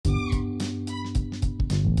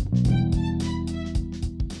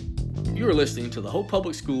You are listening to the Hope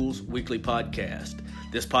Public Schools Weekly Podcast.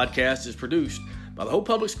 This podcast is produced by the Hope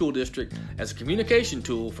Public School District as a communication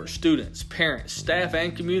tool for students, parents, staff,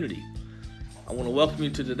 and community. I want to welcome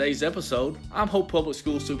you to today's episode. I'm Hope Public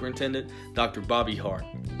School Superintendent Dr. Bobby Hart.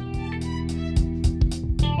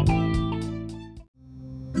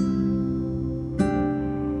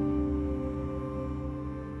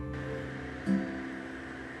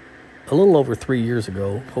 A little over 3 years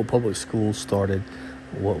ago, Hope Public Schools started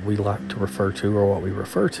what we like to refer to, or what we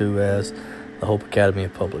refer to as, the Hope Academy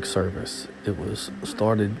of Public Service. It was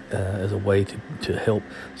started as a way to help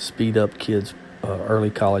speed up kids' early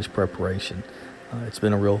college preparation. It's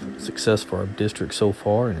been a real success for our district so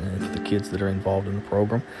far and for the kids that are involved in the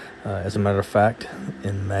program. As a matter of fact,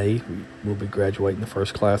 in May, we'll be graduating the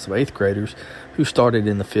first class of 8th graders who started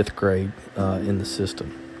in the 5th grade in the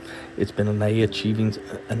system. It's been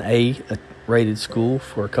an A-rated school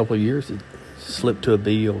for a couple of years. It slipped to a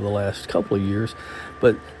B over the last couple of years.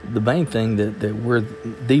 But the main thing that we're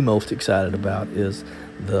the most excited about is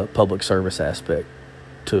the public service aspect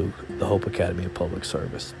to the Hope Academy of Public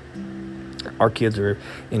Service. Our kids are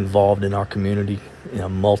involved in our community in a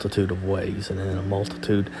multitude of ways and in a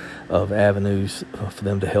multitude of avenues for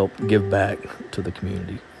them to help give back to the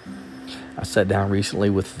community. I sat down recently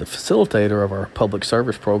with the facilitator of our public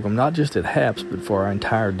service program, not just at HAPS, but for our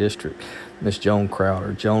entire district, Miss Joan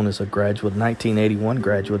Crowder. Joan is a graduate, 1981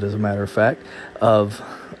 graduate, as a matter of fact, of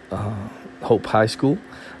Hope High School.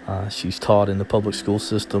 She's taught in the public school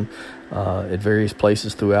system at various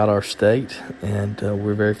places throughout our state, and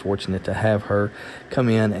we're very fortunate to have her come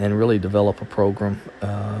in and really develop a program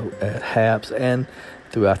at HAPS and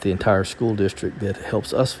throughout the entire school district that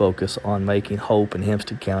helps us focus on making Hope and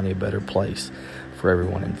Hempstead County a better place for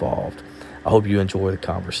everyone involved. I hope you enjoy the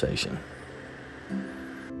conversation.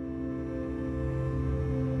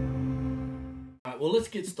 All right, well, let's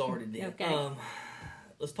get started then. Okay.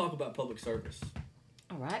 Let's talk about public service.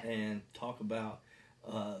 All right. And talk about,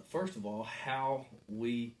 first of all, how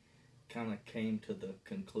we kind of came to the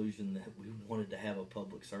conclusion that we wanted to have a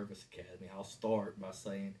public service academy. I'll start by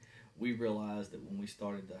saying we realized that when we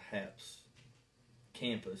started the HAPS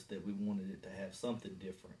campus that we wanted it to have something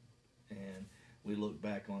different. And we looked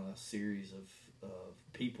back on a series of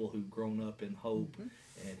people who've grown up in Hope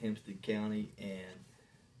and Hempstead County and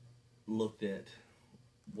looked at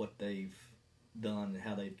what they've done and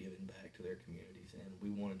how they've given back to their communities. And we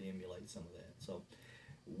wanted to emulate some of that. So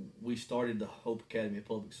we started the Hope Academy of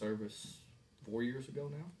Public Service 4 years ago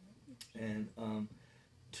now. And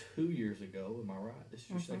 2 years ago, am I right? This is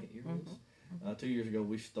your second year of this? 2 years ago,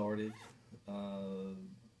 we started the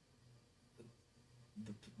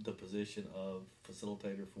position of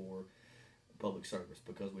facilitator for public service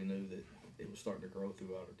because we knew that it was starting to grow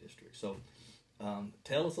throughout our district. So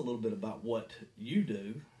tell us a little bit about what you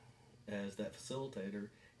do as that facilitator,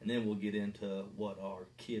 and then we'll get into what our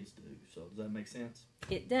kids do. So does that make sense?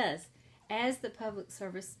 It does. As the public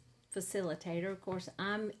service facilitator, of course,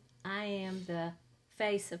 I am the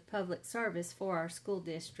face of public service for our school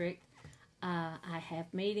district. I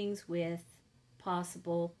have meetings with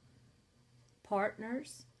possible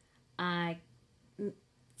partners. I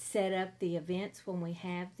set up the events when we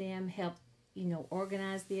have them, help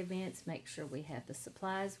organize the events, make sure we have the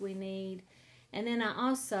supplies we need. And then I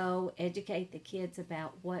also educate the kids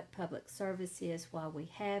about what public service is, why we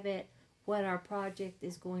have it, what our project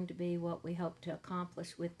is going to be, what we hope to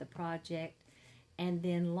accomplish with the project, and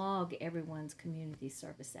then log everyone's community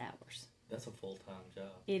service hours. That's a full-time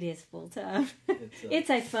job. It is full-time. It's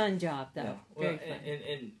a fun job, though. Yeah. Well, very fun.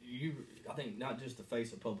 And you, I think, not just the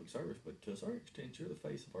face of public service, but to a certain extent, you're the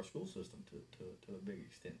face of our school system to a big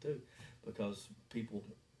extent, too, because people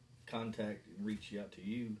contact and reach out to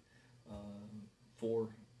you for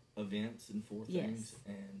events and for things. Yes.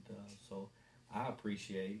 And so I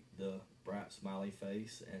appreciate the bright, smiley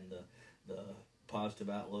face and the positive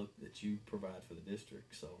outlook that you provide for the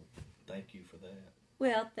district. So thank you for that.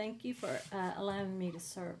 Well, thank you for allowing me to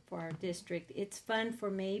serve for our district. It's fun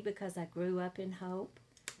for me because I grew up in Hope.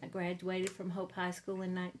 I graduated from Hope High School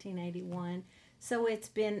in 1981. So it's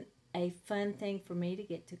been a fun thing for me to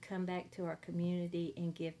get to come back to our community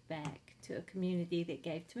and give back to a community that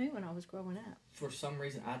gave to me when I was growing up. For some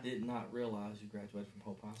reason, I did not realize you graduated from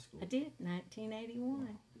Hope High School. I did, 1981. Wow,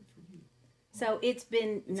 good for you. So it's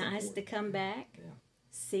been nice important to come back,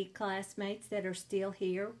 see classmates that are still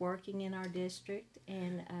here working in our district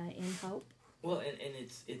and in Hope. Well, and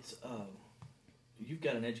it's you've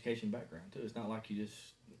got an education background, too. It's not like you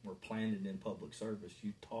just were planted in public service.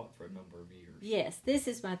 You taught for a number of years. Yes, this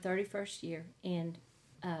is my 31st year, and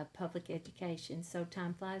public education. So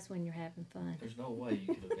time flies when you're having fun. There's no way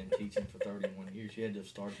you could have been teaching for 31 years. You had to have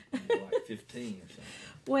started when you were like 15 or something.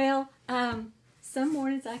 Well, some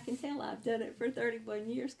mornings I can tell I've done it for 31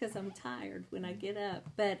 years because I'm tired when I get up.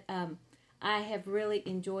 But I have really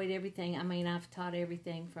enjoyed everything. I mean, I've taught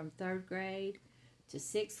everything from 3rd grade to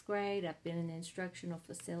 6th grade. I've been an instructional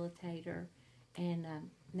facilitator, and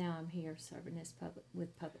now I'm here serving as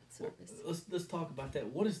with public service. Let's talk about that.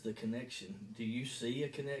 What is the connection? Do you see a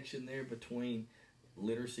connection there between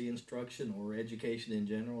literacy instruction or education in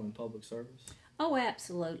general and public service? Oh,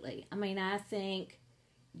 absolutely. I mean, I think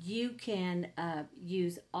you can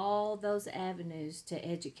use all those avenues to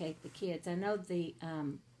educate the kids. I know the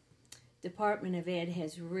Department of Ed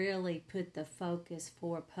has really put the focus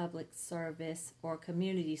for public service or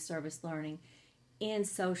community service learning in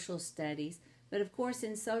social studies. But of course,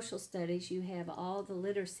 in social studies, you have all the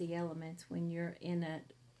literacy elements when you're in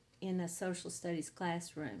a social studies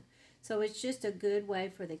classroom. So it's just a good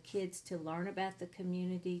way for the kids to learn about the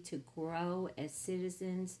community, to grow as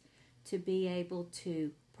citizens, to be able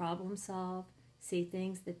to problem solve, see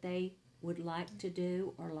things that they would like to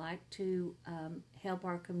do or like to help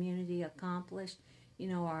our community accomplish. You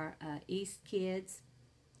know, our East kids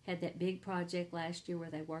had that big project last year where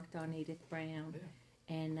they worked on Edith Brown. Yeah.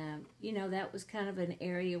 And, you know, that was kind of an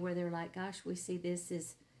area where they're like, gosh, we see this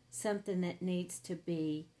as something that needs to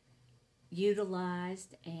be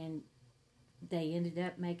utilized, and they ended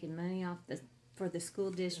up making money for the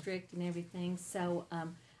school district and everything. So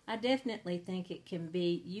I definitely think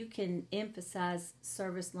you can emphasize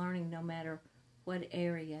service learning no matter what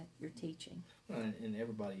area you're teaching. And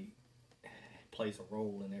everybody plays a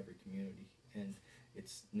role in every community, and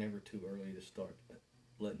it's never too early to start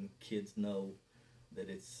letting kids know that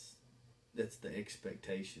that's the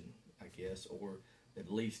expectation, I guess, or at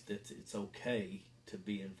least that it's okay to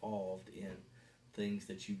be involved in things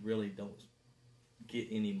that you really don't get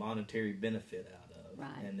any monetary benefit out of,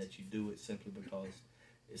 right. And that you do it simply because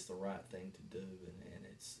it's the right thing to do,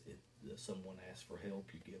 and someone asks for help,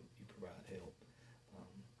 you provide help.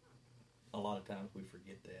 A lot of times we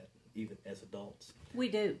forget that, even as adults. We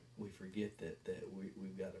do. We forget that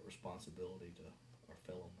we've got a responsibility to our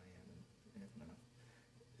fellow man, and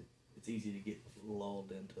it's easy to get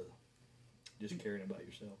lulled into just caring about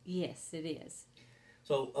yourself. Yes, it is.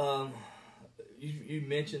 So you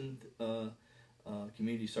mentioned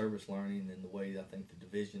community service learning and the way I think the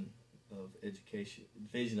division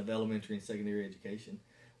of elementary and secondary education,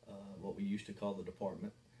 what we used to call the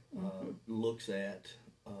department, looks at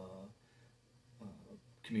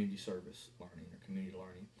community service learning or community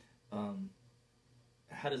learning.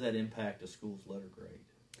 How does that impact a school's letter grade,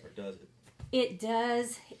 or does it? It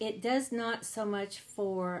does. It does not so much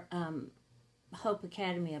for Hope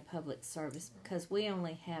Academy of Public Service, because we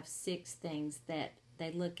only have 6 things that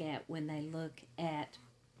they look at when they look at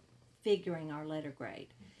figuring our letter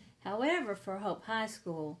grade. However, for Hope High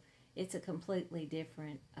School, it's a completely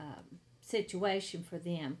different situation for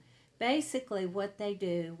them. Basically, what they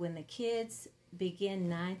do when the kids begin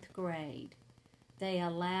 9th grade, they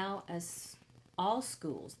allow us, all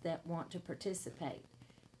schools that want to participate,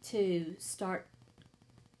 to start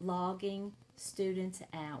logging students'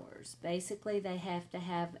 hours. Basically, they have to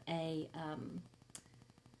have a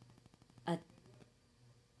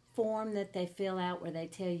form that they fill out where they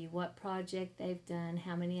tell you what project they've done,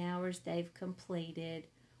 how many hours they've completed,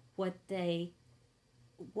 what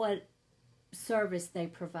service they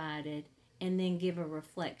provided, and then give a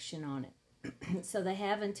reflection on it. So they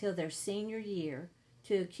have until their senior year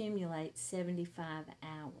to accumulate 75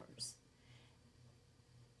 hours.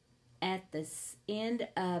 At the end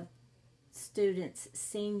of students'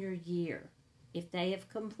 senior year, if they have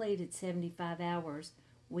completed 75 hours,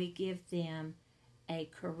 we give them a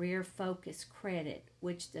career focus credit,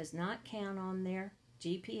 which does not count on their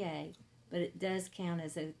GPA, but it does count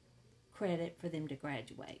as a credit for them to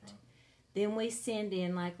graduate. Right. Then we send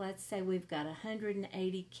in, like, let's say we've got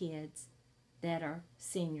 180 kids that are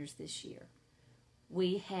seniors this year.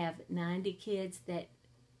 We have 90 kids that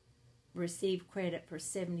receive credit for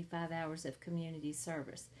 75 hours of community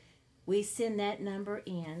service. We send that number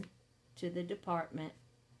in to the department.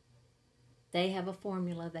 They have a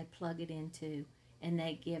formula they plug it into, and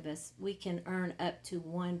they give us, we can earn up to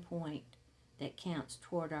 1 point that counts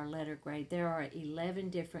toward our letter grade. There are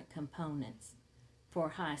 11 different components for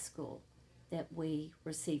high school that we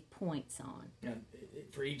receive points on. Now,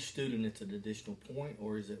 for each student, it's an additional point,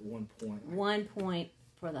 or is it 1 point? 1 point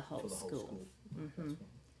for the whole school. School. Mm-hmm.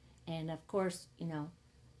 And of course, you know,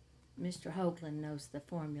 Mr. Hoagland knows the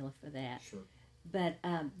formula for that. Sure. But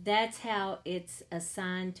that's how it's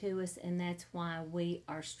assigned to us, and that's why we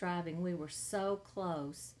are striving. We were so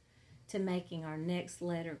close to making our next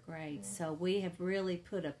letter grade, so we have really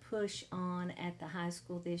put a push on at the high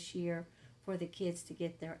school this year for the kids to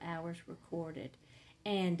get their hours recorded.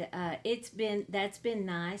 And that's been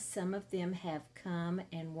nice. Some of them have come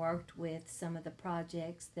and worked with some of the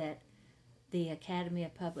projects that the Academy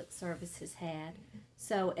of Public Service has had.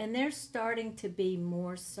 So, and they're starting to be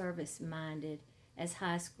more service-minded as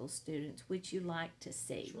high school students, which you like to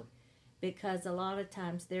see. Sure. Because a lot of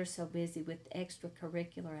times they're so busy with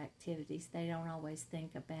extracurricular activities, they don't always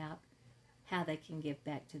think about how they can give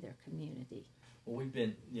back to their community. Well, we've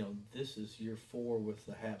been, this is year 4 with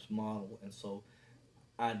the HAPS model, and so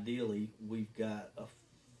ideally we've got let's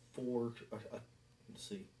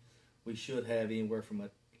see, we should have anywhere from a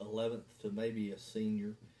 11th to maybe a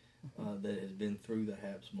senior that has been through the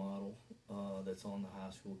HAPS model that's on the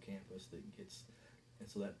high school campus that gets, and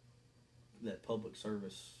so that public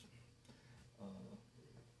service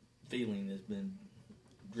feeling has been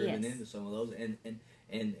driven Yes. into some of those,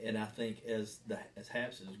 and I think as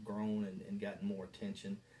HAPS has grown and gotten more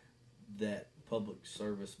attention, that public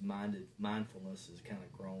service mindfulness has kind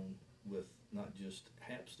of grown with not just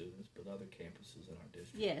HAPS students but other campuses in our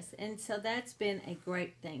district. Yes, and so that's been a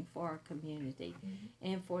great thing for our community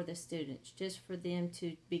and for the students, just for them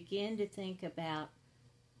to begin to think about,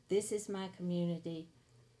 this is my community,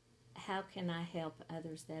 how can I help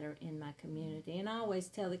others that are in my community? And I always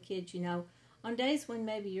tell the kids, on days when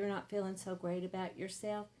maybe you're not feeling so great about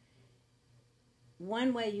yourself,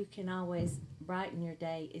 one way you can always brighten your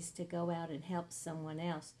day is to go out and help someone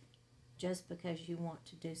else, just because you want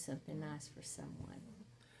to do something nice for someone.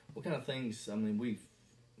 What kind of things, we've,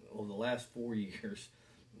 over the last 4 years,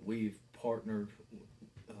 we've partnered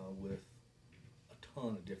with a ton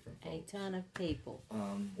of different folks. A ton of people.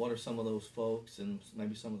 What are some of those folks and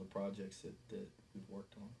maybe some of the projects that we've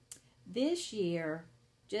worked on? This year,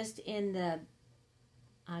 just in the,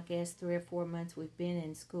 I guess, 3 or 4 months we've been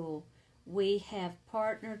in school, we have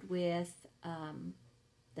partnered with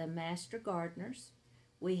the Master Gardeners.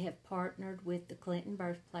 We have partnered with the Clinton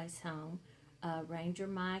Birthplace Home. Ranger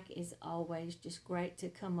Mike is always just great to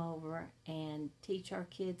come over and teach our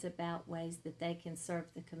kids about ways that they can serve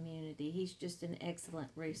the community. He's just an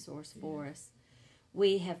excellent resource for us.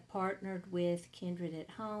 We have partnered with Kindred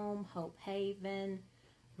at Home, Hope Haven,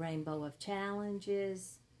 Rainbow of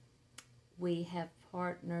Challenges. We have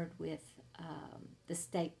partnered with the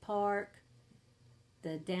State Park,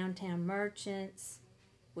 the Downtown Merchants,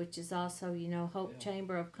 which is also, Hope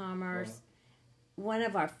Chamber of Commerce. One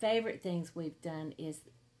of our favorite things we've done is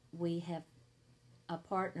we have a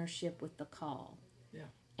partnership with The Call. Yeah.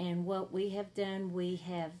 And what we have done, we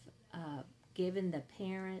have given the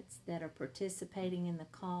parents that are participating in The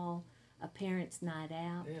Call a parents' night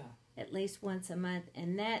out at least once a month,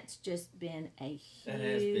 and that's just been a huge... That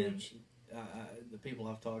has been, the people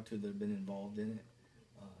I've talked to that have been involved in it,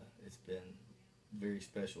 it's been very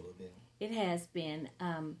special to them. It has been.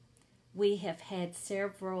 We have had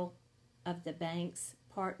several of the banks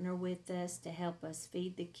partner with us to help us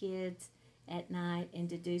feed the kids at night and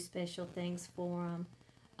to do special things for them.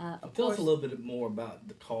 Tell us a little bit more about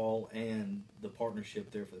The Call and the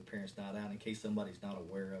partnership there for the Parents Night Out, in case somebody's not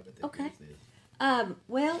aware of it. Okay.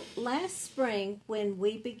 Well, last spring when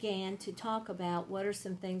we began to talk about what are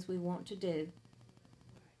some things we want to do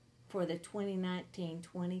for the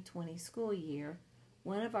 2019-2020 school year,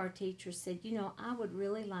 one of our teachers said, I would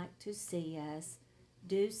really like to see us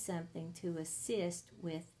do something to assist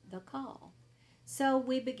with The Call. So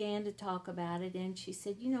we began to talk about it, and she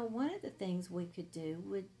said, one of the things we could do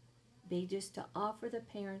would be just to offer the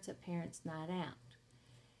parents a parents' night out.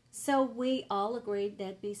 So we all agreed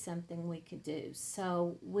that'd be something we could do.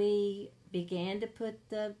 So we began to put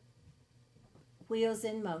the wheels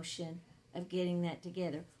in motion of getting that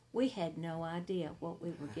together. We had no idea what we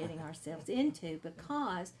were getting ourselves into,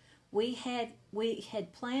 because we had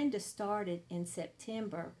planned to start it in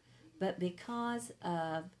September, but because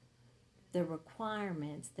of the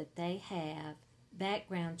requirements that they have,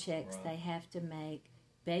 background checks they have to make,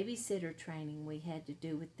 babysitter training we had to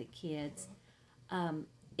do with the kids,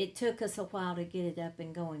 it took us a while to get it up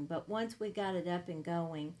and going. But once we got it up and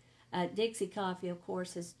going, Dixie Coffee, of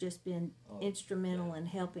course, has just been instrumental in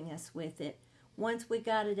helping us with it. Once we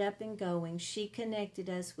got it up and going, she connected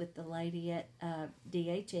us with the lady at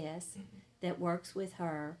DHS that works with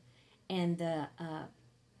her, and the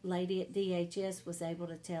lady at DHS was able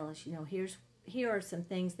to tell us, here are some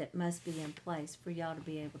things that must be in place for y'all to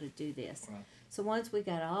be able to do this. Right. So once we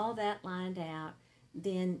got all that lined out,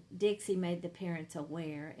 then Dixie made the parents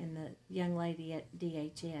aware, and the young lady at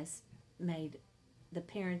DHS made the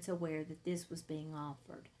parents aware that this was being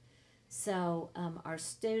offered. So our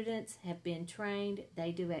students have been trained.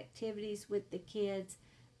 They do activities with the kids.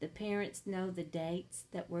 The parents know the dates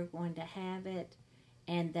that we're going to have it,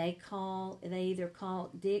 and they either call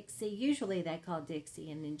Dixie, usually they call Dixie,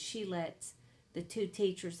 and then she lets the two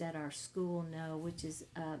teachers at our school know, which is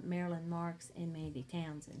Marilyn Marks and Mandy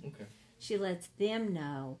Townsend. Okay. She lets them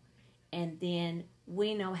know, and then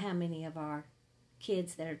we know how many of our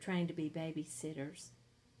kids that are trained to be babysitters,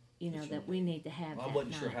 that we need to have that I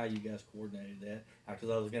wasn't night. sure how you guys coordinated that, because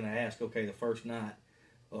I was going to ask, okay, the first night,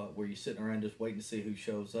 were you sitting around just waiting to see who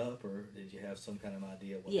shows up, or did you have some kind of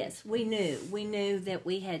idea? Yes, we knew. We knew that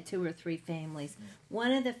we had 2 or 3 families. Mm-hmm.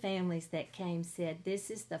 One of the families that came said, this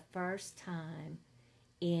is the first time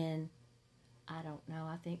in, I don't know,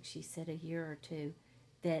 I think she said a year or 2,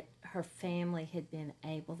 that her family had been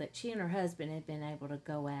able, that she and her husband had been able to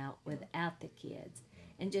go out without the kids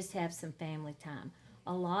and just have some family time.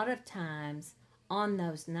 A lot of times on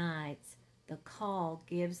those nights, the call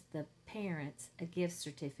gives the parents a gift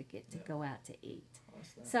certificate to go out to eat.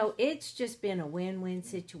 Nice. So it's just been a win-win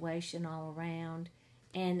situation all around,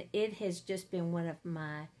 and it has just been one of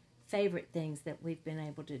my favorite things that we've been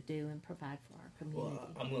able to do and provide for our community. Well,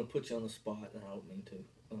 I'm going to put you on the spot, and I don't mean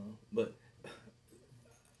to, but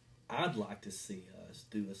I'd like to see us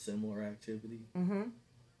do a similar activity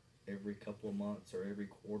every couple of months or every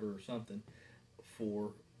quarter or something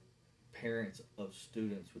for parents of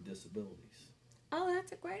students with disabilities. Oh,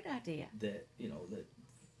 that's a great idea. That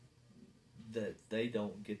that they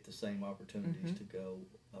don't get the same opportunities to go,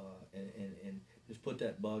 and just put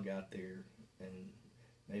that bug out there, and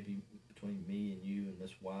maybe between me and you and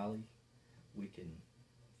Miss Wiley, we can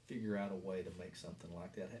figure out a way to make something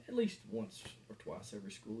like that at least once or twice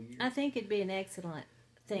every school year. I think it'd be an excellent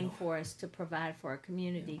thing for us to provide for our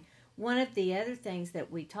community. One of the other things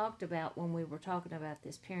that we talked about when we were talking about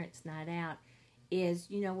this Parents' Night Out is,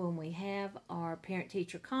 when we have our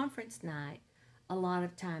parent-teacher conference night, a lot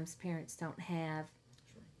of times parents don't have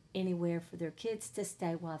anywhere for their kids to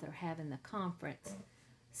stay while they're having the conference. Right.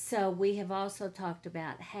 So we have also talked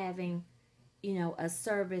about having, a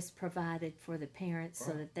service provided for the parents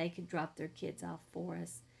so that they can drop their kids off for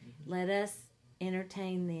us. Mm-hmm. Let us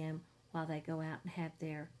entertain them while they go out and have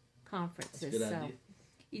their conferences. That's a good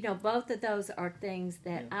idea. Both of those are things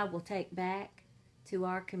that I will take back to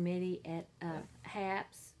our committee at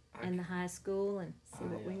HAPS and the high school and see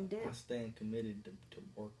what we can do. I stand committed to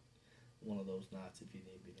work one of those nights if you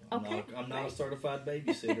need me. I'm not a certified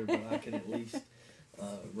babysitter, but I can at least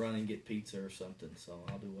run and get pizza or something, so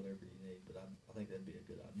I'll do whatever you need. But I think that'd be a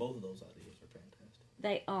good idea. Both of those ideas are fantastic.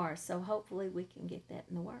 They are, so hopefully we can get that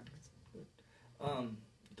in the works. Good.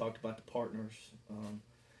 You talked about the partners.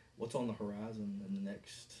 What's on the horizon in the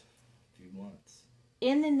next few months?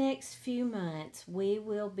 In the next few months, we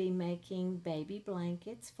will be making baby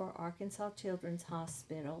blankets for Arkansas Children's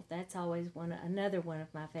Hospital. That's always another one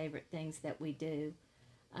of my favorite things that we do.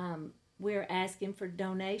 We're asking for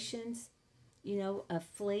donations, of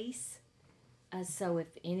fleece. So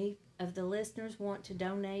if any of the listeners want to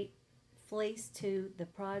donate fleece to the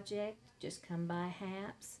project, just come by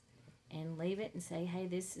HAPS and leave it and say, hey,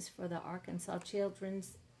 this is for the Arkansas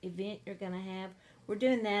Children's event you're going to have. We're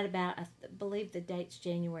doing that about, I believe the date's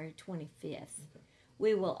January 25th. Okay.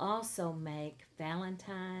 We will also make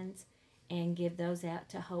Valentines and give those out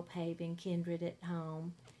to Hope Haven, Kindred at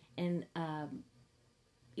Home, and,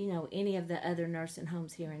 any of the other nursing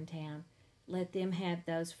homes here in town. Let them have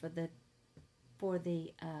those for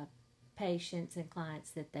the patients and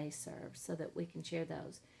clients that they serve so that we can share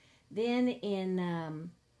those. Then in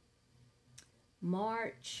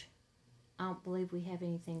March, I don't believe we have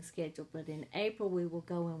anything scheduled, but in April we will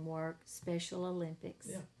go and work Special Olympics.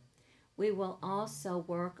 Yeah. We will also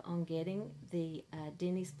work on getting the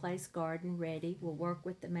Denny's Place garden ready. We'll work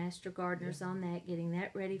with the master gardeners on that, getting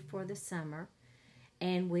that ready for the summer.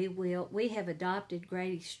 And we have adopted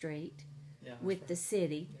Grady Street with the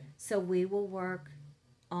city, so we will work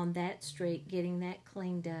on that street, getting that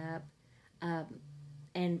cleaned up.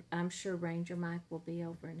 And I'm sure Ranger Mike will be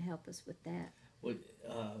over and help us with that. Well,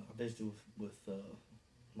 I visited with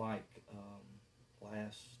Mike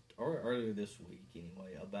earlier this week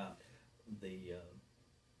anyway about the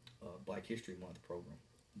Black History Month program.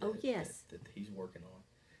 That he's working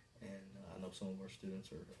on, and I know some of our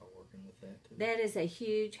students are working with that too. That is a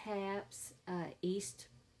huge HAPS East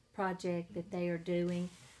project that they are doing.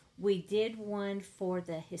 We did one for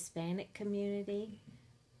the Hispanic community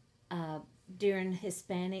during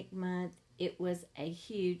Hispanic Month. It was a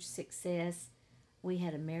huge success. We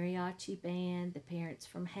had a mariachi band. The parents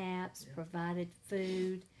from HAPS provided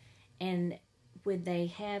food. And when they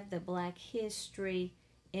have the Black History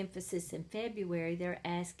emphasis in February, they're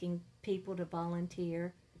asking people to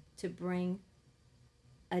volunteer to bring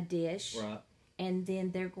a dish. Right. And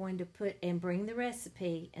then they're going to bring the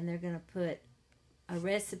recipe, and they're going to put a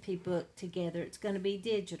recipe book together. It's going to be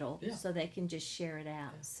digital, so they can just share it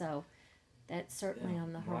out. Yeah. So that's certainly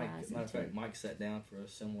on the horizon. Matter of fact, Mike sat down for a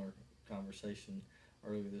similar conversation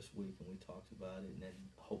earlier this week, and we talked about it. And then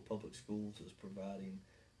Hope Public Schools is providing.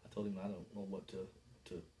 I told him I don't know what to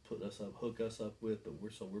hook us up with, but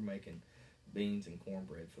we're making beans and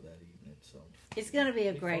cornbread for that evening. So it's going to be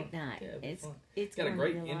a great night. Yeah, it's fun. It's got a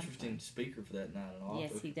great, interesting speaker for that night, an author.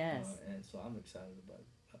 Yes, he does. And so I'm excited about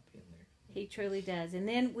being there. He truly does. And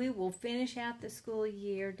then we will finish out the school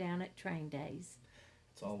year down at Train Days.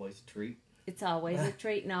 It's always a treat. It's always a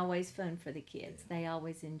treat and always fun for the kids. Yeah. They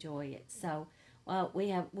always enjoy it. So,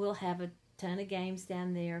 we'll have a ton of games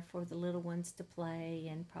down there for the little ones to play,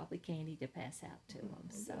 and probably candy to pass out to them.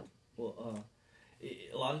 So,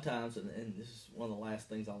 a lot of times, and this is one of the last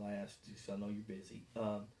things I'll ask, because I know you're busy.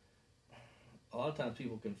 A lot of times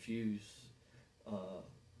people confuse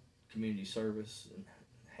community service and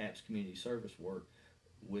HAPS community service work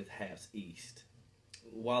with HAPS East.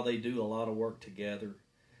 While they do a lot of work together,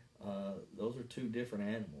 those are two different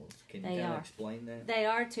animals. Can you kind of explain that? They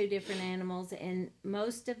are two different animals, and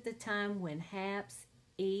most of the time when HAPS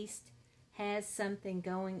East has something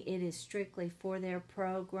going, it is strictly for their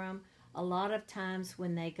program. A lot of times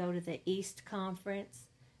when they go to the East Conference,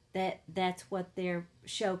 that's what they're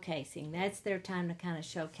showcasing. That's their time to kind of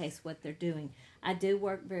showcase what they're doing. I do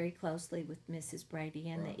work very closely with Mrs. Brady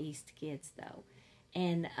and the East kids, though.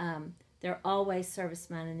 And they're always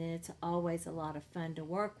service-minded, and it's always a lot of fun to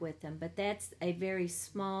work with them. But that's a very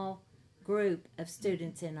small group of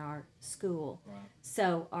students in our school. Right.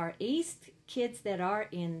 So our East kids that are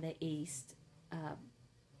in the East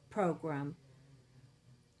program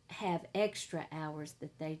have extra hours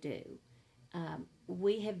that they do.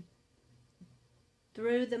 We have,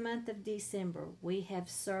 through the month of December, we have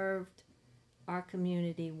served our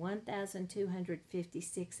community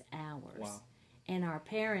 1,256 hours. Wow. And our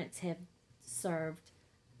parents have served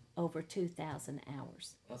over 2,000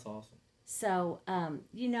 hours. That's awesome. So,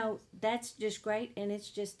 that's just great, and it's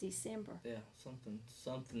just December. Yeah,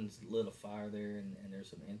 something's lit a fire there, and there's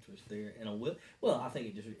some interest there. And I think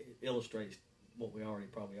it just illustrates what we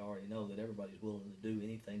probably already know, that everybody's willing to do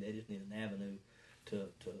anything. They just need an avenue to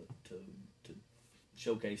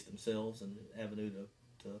showcase themselves, and an avenue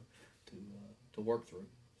to work through. So.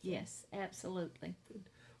 Yes, absolutely. Good.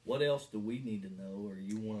 What else do we need to know, or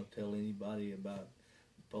you want to tell anybody about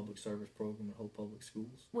the public service program at Hope Public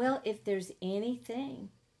Schools? Well, if there's anything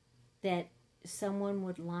that someone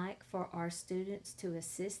would like for our students to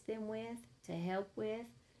assist them with, to help with,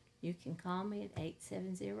 you can call me at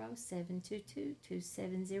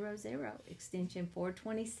 870-722-2700, extension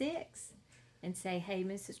 426, and say, hey,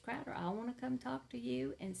 Mrs. Crowder, I want to come talk to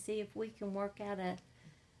you and see if we can work out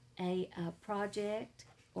a project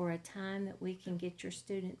or a time that we can get your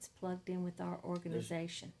students plugged in with our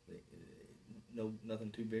organization. Nothing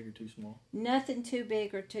too big or too small? Nothing too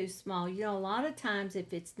big or too small. A lot of times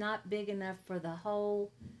if it's not big enough for the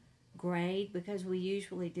whole grade, because we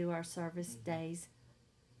usually do our service days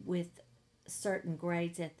with certain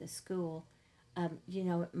grades at the school,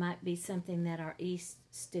 it might be something that our East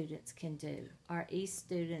students can do. Our East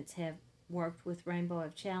students have worked with Rainbow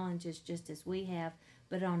of Challenges just as we have,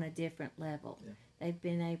 but on a different level. Yeah. They've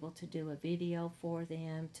been able to do a video for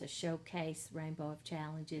them to showcase Rainbow of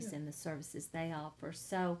Challenges and the services they offer.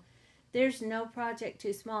 So there's no project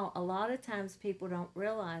too small. A lot of times people don't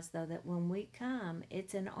realize, though, that when we come,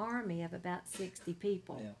 it's an army of about 60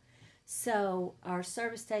 people. Yeah. So our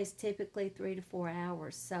service day is typically 3 to 4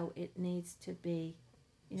 hours, so it needs to be,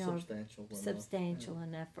 substantial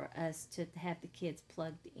enough for us to have the kids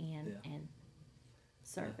plugged in and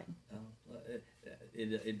serving.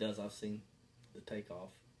 It does. I've seen the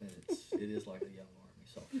takeoff, and it is like a young army.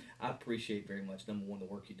 So I appreciate very much, number one, the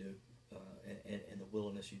work you do, and the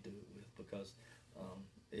willingness you do it with, because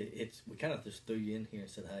we kind of just threw you in here and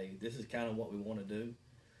said, hey, this is kind of what we want to do.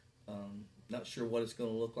 Not sure what it's going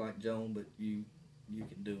to look like, Joan, but you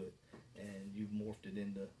can do it, and you've morphed it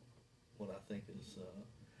into what I think is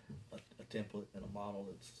a template and a model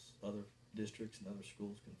that other districts and other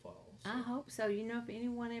schools can follow. So. I hope so. If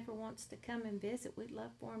anyone ever wants to come and visit, we'd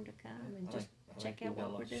love for them to come and just check out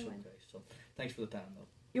what we're doing. So thanks for the time, though.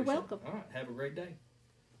 You're welcome. All right, have a great day.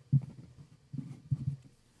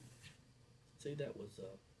 See, that was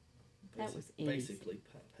basically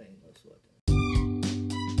painless.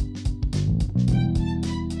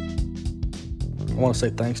 I want to say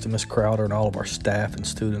thanks to Ms. Crowder and all of our staff and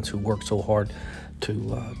students who worked so hard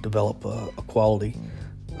to develop a quality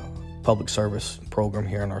public service program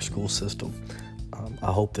here in our school system.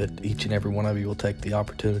 I hope that each and every one of you will take the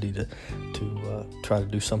opportunity to try to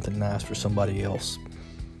do something nice for somebody else.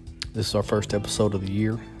 This is our first episode of the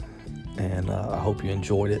year, and I hope you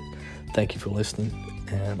enjoyed it. Thank you for listening,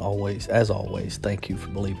 and as always, thank you for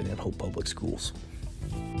believing in Hope Public Schools.